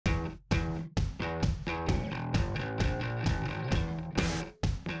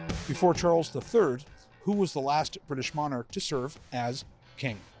Before Charles III, who was the last British monarch to serve as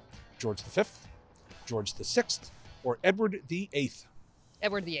king? George V, George VI, or Edward VIII?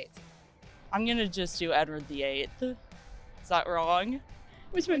 Edward VIII. I'm gonna just do Edward VIII. Is that wrong?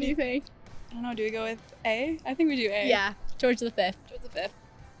 Which one do you think? I don't know, do we go with A? I think we do A. Yeah, George V. George V.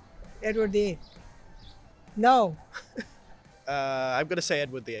 Edward VIII. No. I'm going to say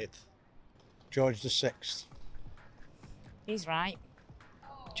Edward VIII. George VI. He's right.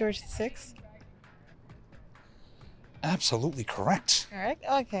 George VI. Absolutely correct. Correct?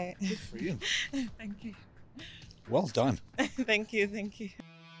 Okay. Good for you. Thank you. Well done. Thank you, thank you.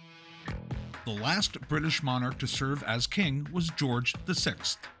 The last British monarch to serve as king was George VI.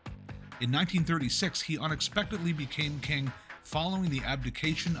 In 1936, he unexpectedly became king following the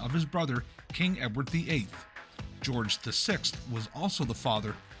abdication of his brother, King Edward VIII. George VI was also the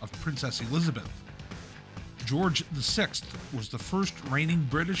father of Princess Elizabeth. George VI was the first reigning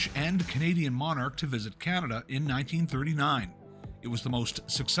British and Canadian monarch to visit Canada in 1939. It was the most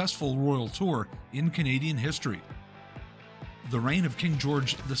successful royal tour in Canadian history. The reign of King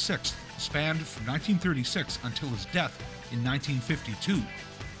George VI spanned from 1936 until his death in 1952.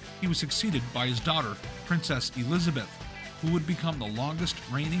 He was succeeded by his daughter, Princess Elizabeth, who would become the longest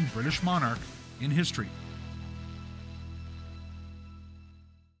reigning British monarch in history.